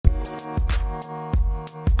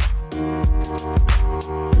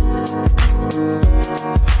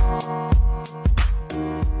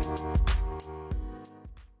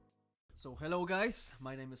guys,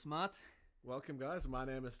 my name is Matt. Welcome, guys. My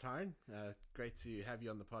name is Tyron. Great to have you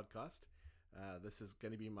on the podcast. This is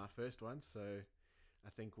going to be my first one, so I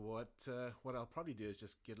think what I'll probably do is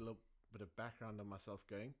just get a little bit of background on myself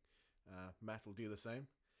going. Matt will do the same,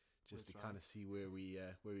 just to kind of see where we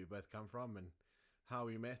both come from and how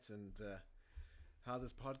we met and how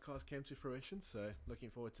this podcast came to fruition. So looking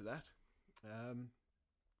forward to that.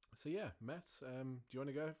 So yeah, Matt, do you want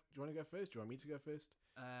to go? Do you want to go first? Do you want me to go first?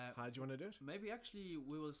 How do you want to do it? Maybe actually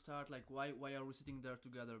we will start like why are we sitting there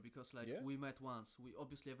together? Because we met once. We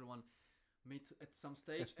obviously everyone meet at some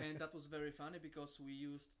stage, and that was very funny because we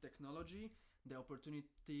used technology, the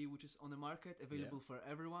opportunity which is on the market available for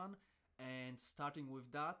everyone, and starting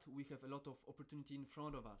with that we have a lot of opportunity in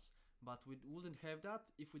front of us. But we wouldn't have that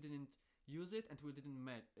if we didn't use it and we didn't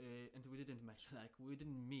match like we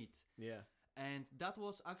didn't meet. Yeah. And that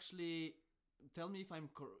was actually, tell me if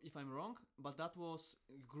I'm wrong, but that was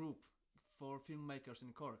a group for filmmakers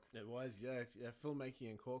in Cork. It was, yeah. Filmmaking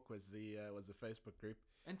in Cork was the Facebook group.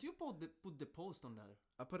 And you put the post on there.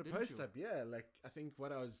 I put a post up, yeah. Like I think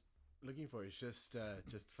what I was looking for is just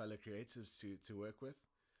fellow creatives to work with.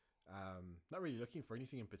 Not really looking for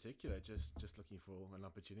anything in particular, just looking for an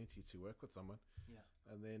opportunity to work with someone. Yeah.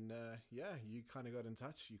 And then you kind of got in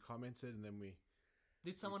touch. You commented, and then we.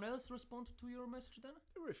 Did someone else respond to your message then?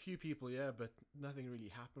 There were a few people, yeah, but nothing really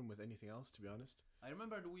happened with anything else, to be honest. I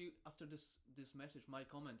remember after this message, my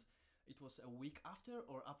comment, it was a week after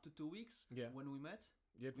or up to 2 weeks when we met.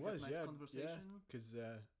 Yeah, it we was, had nice conversation. because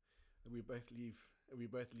we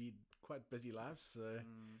both lead quite busy lives, so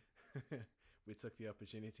we took the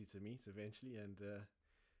opportunity to meet eventually, and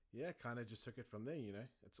kind of just took it from there. You know,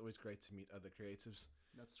 it's always great to meet other creatives.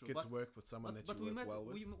 That's true. Good to work with someone that you work well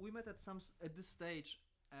with. We met at this stage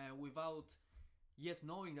without yet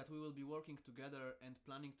knowing that we will be working together and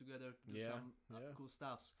planning together to do some cool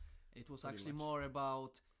stuffs. It was actually more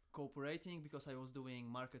about cooperating because I was doing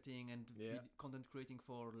marketing and content creating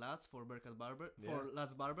for Lads, for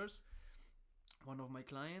Lads Barbers, one of my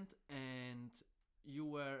client, and you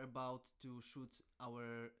were about to shoot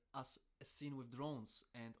us a scene with drones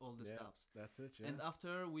and all the stuffs. That's it. Yeah. And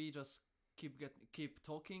after we just keep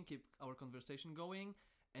talking, keep our conversation going,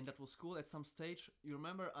 and that was cool. At some stage, you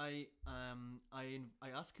remember I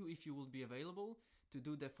asked you if you would be available to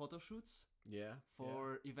do the photo shoots.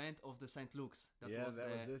 For event of the St. Luke's. That was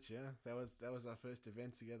it. Yeah, that was our first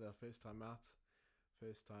event together. Our first time out.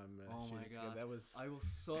 First time. Oh my god! Together. I was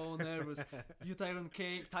so nervous.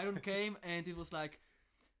 Tyron came, and it was like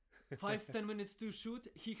 5-10 minutes to shoot.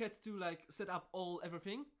 He had to like set up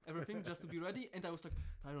everything just to be ready. And I was like,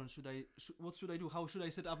 Tyron, what should I do? How should I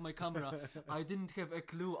set up my camera? I didn't have a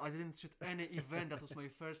clue. I didn't shoot any event. That was my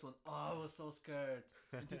first one. Oh, I was so scared.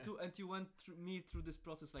 And you went through this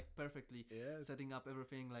process like perfectly, setting up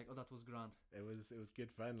everything. Like, oh, that was grand. It was good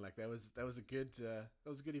fun. Like that was a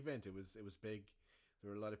good event. It was big. There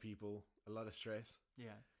were a lot of people, a lot of stress.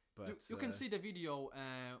 Yeah. But you can see the video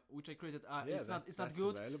which I created. It's not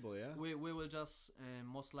good. Available, yeah. We will just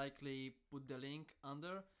most likely put the link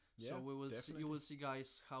under. Yeah, so you will see,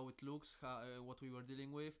 guys, how it looks, what we were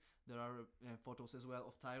dealing with. There are photos as well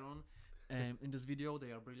of Tyron in this video.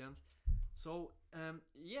 They are brilliant. So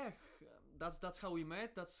that's how we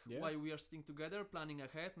met. That's why we are sitting together, planning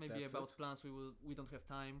ahead. Maybe about plans we don't have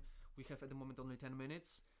time. We have at the moment only 10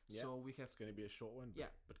 minutes. Yeah, so we have. It's going to be a short one.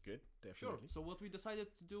 But good, Sure. definitely. So what we decided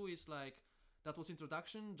to do is like that was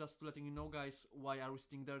introduction, just to letting you know, guys, why are we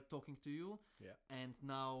sitting there talking to you? Yeah. And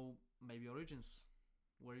now maybe origins,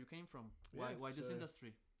 where you came from, why this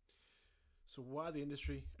industry? So why the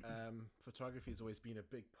industry? Photography has always been a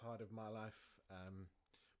big part of my life.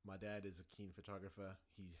 My dad is a keen photographer.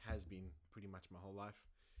 He has been pretty much my whole life.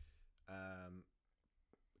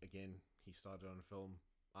 Again, he started on film.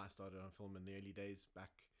 I started on film in the early days back.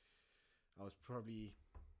 I was probably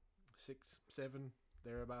 6, 7,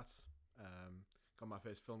 thereabouts. Got my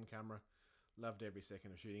first film camera. Loved every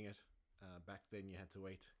second of shooting it. Back then, you had to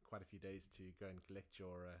wait quite a few days to go and collect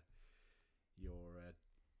your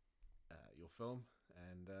film,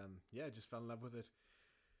 and just fell in love with it.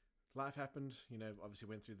 Life happened, obviously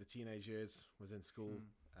went through the teenage years, was in school,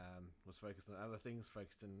 was focused on other things,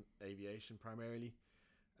 focused in aviation primarily,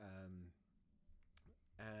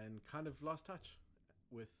 and kind of lost touch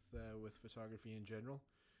with photography in general.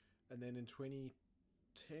 And then in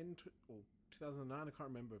 2010 or 2009, I can't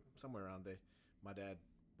remember, somewhere around there, my dad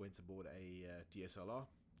went aboard a DSLR.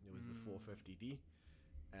 It was the 450D,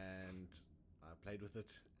 and I played with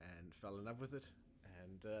it and fell in love with it,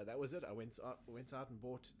 and that was it. I went out and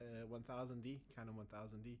bought a 1000D, Canon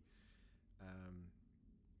 1000D,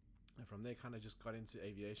 and from there kind of just got into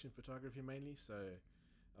aviation photography mainly. So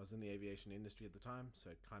I was in the aviation industry at the time, so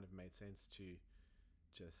it kind of made sense to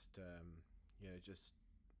just just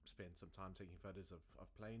spend some time taking photos of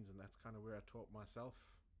planes, and that's kind of where I taught myself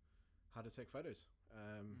how to take photos.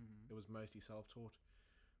 It was mostly self-taught.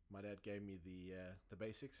 My dad gave me the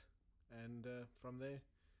basics, and from there,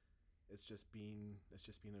 it's just been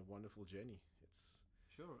a wonderful journey.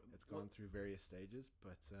 It's gone through various stages,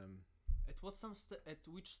 but at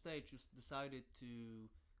which stage you decided to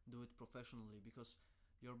do it professionally? Because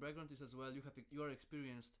your background is as well. You are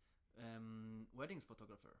experienced weddings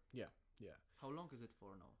photographer. Yeah. How long is it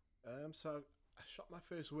for now? So I shot my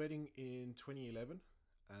first wedding in 2011.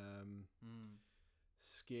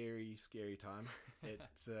 Scary time.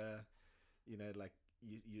 It's like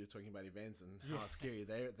you're talking about events and how scary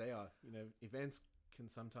they are. Events can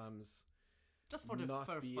sometimes just for the not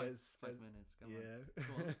first be 5 as minutes.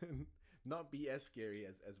 Come on. Not be as scary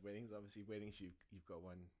as weddings. Obviously, weddings you've got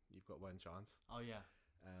one chance. Oh yeah.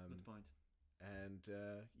 Good point. And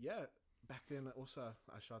back then also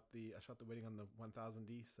I shot the wedding on the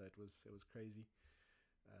 1000D, so it was crazy.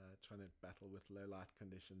 Trying to battle with low light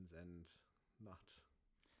conditions and not.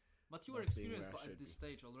 But you were experienced at this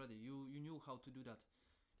stage already. You knew how to do that.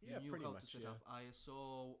 You knew pretty how much, to set up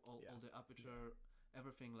ISO, all the aperture,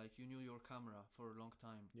 everything. Like you knew your camera for a long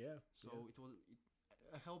time. Yeah. So it was.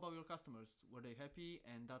 How about your customers? Were they happy?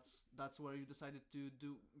 And that's where you decided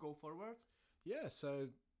to go forward. Yeah. So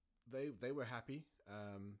they were happy.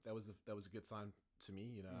 That was a good sign to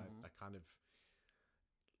me. I kind of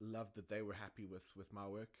loved that they were happy with my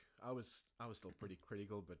work. I was still pretty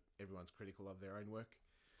critical, but everyone's critical of their own work.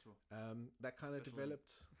 True. That kind of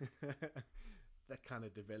developed. That kind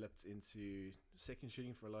of developed into second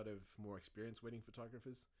shooting for a lot of more experienced wedding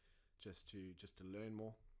photographers, just to learn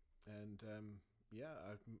more. And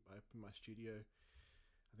I opened my studio.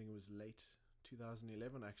 I think it was late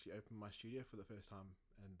 2011. I actually opened my studio for the first time,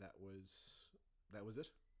 and that was it. That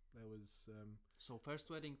was so first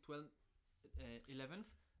wedding 11th,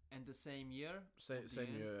 and the same year.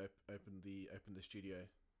 Same year opened the studio,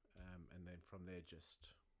 and then from there just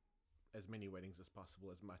as many weddings as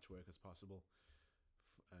possible, as much work as possible.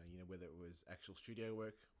 Whether it was actual studio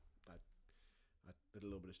work, I did a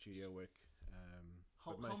little bit of studio work.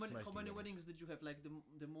 How many weddings did you have? Like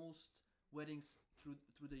the most weddings through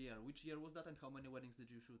the year. Which year was that, and how many weddings did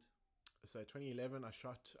you shoot? So 2011, I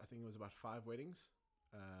shot. I think it was about 5 weddings.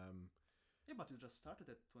 Yeah, but you just started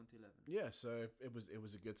at 2011. Yeah, so it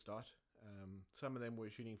was a good start. Some of them were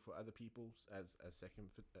shooting for other people as second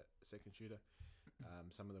shooter.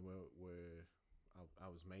 Some of them were I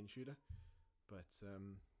was main shooter, but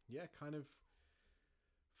kind of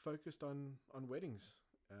focused on weddings.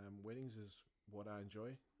 Weddings is what I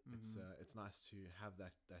enjoy. It's nice to have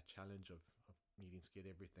that challenge of needing to get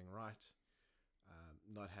everything right,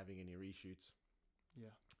 not having any reshoots.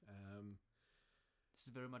 Yeah. This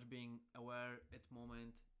is very much being aware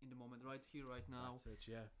in the moment, right here, right now. That's it,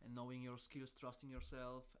 yeah. And knowing your skills, trusting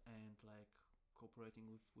yourself, and like cooperating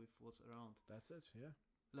with what's around. That's it, yeah.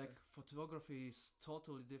 Like photography is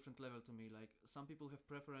totally different level to me. Like some people have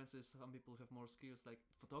preferences, some people have more skills. Like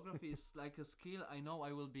photography is like a skill I know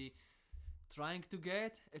I will be trying to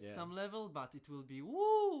get at some level, but it will be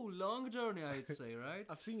long journey, I'd say, right?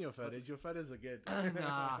 I've seen your photos. Your photos are good.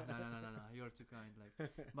 No. You're too kind.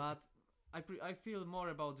 Like, but I feel more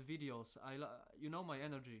about videos. My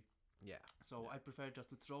energy. Yeah. So I prefer just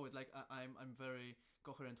to throw it. Like I'm very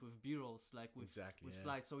coherent with B-rolls, like with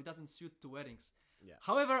slides. So it doesn't suit to weddings. Yeah.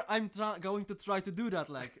 However, I'm going to try to do that,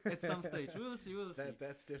 like at some stage. We'll see.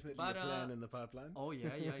 That's definitely the plan in the pipeline. Oh yeah.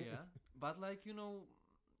 But like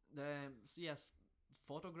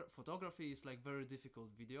photography is like very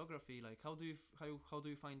difficult. Videography, like how do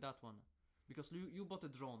you find that one? Because you bought a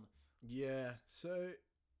drone. Yeah. So,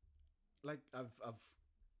 like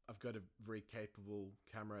I've got a very capable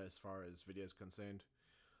camera as far as video is concerned.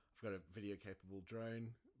 I've got a video capable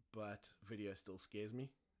drone, but video still scares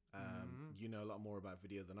me. You know a lot more about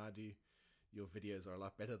video than I do. Your videos are a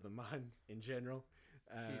lot better than mine in general.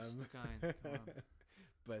 He's the kind. Come on.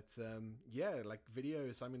 But like video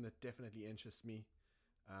is something that definitely interests me.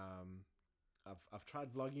 I've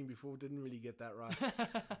tried vlogging before, didn't really get that right.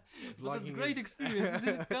 But that's great experience,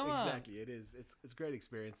 isn't it? Come on. Exactly, it is. It's great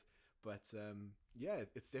experience. But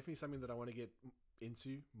it's definitely something that I want to get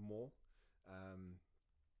into more.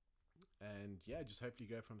 And just hopefully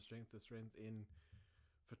go from strength to strength in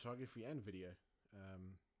photography and video.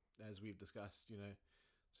 As we've discussed,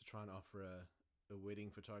 to try and offer a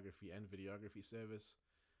wedding photography and videography service,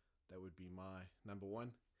 that would be my number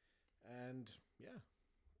one. And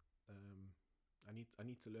I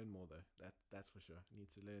need to learn more though. That's for sure. I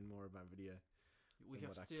need to learn more about video. We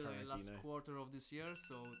have still a last quarter of this year,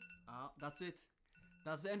 so that's it.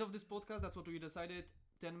 That's the end of this podcast. That's what we decided.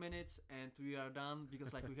 10 minutes and we are done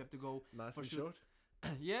because like we have to go. Nice and short.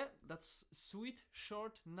 Yeah, that's sweet,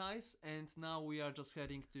 short, nice. And now we are just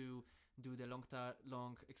heading to do the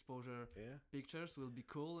long exposure pictures. Will be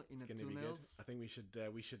cool in the tunnels. I think we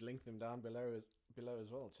should link them down below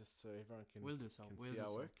as well, just so everyone can. We'll do so. See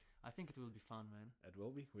our work. I think it will be fun, man. It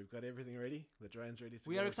will be. We've got everything ready. The drone's ready to go.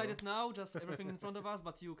 We are excited now, just everything in front of us,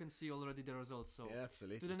 but you can see already the results. So yeah,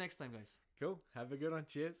 absolutely. To the next time, guys. Cool. Have a good one.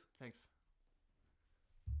 Cheers. Thanks.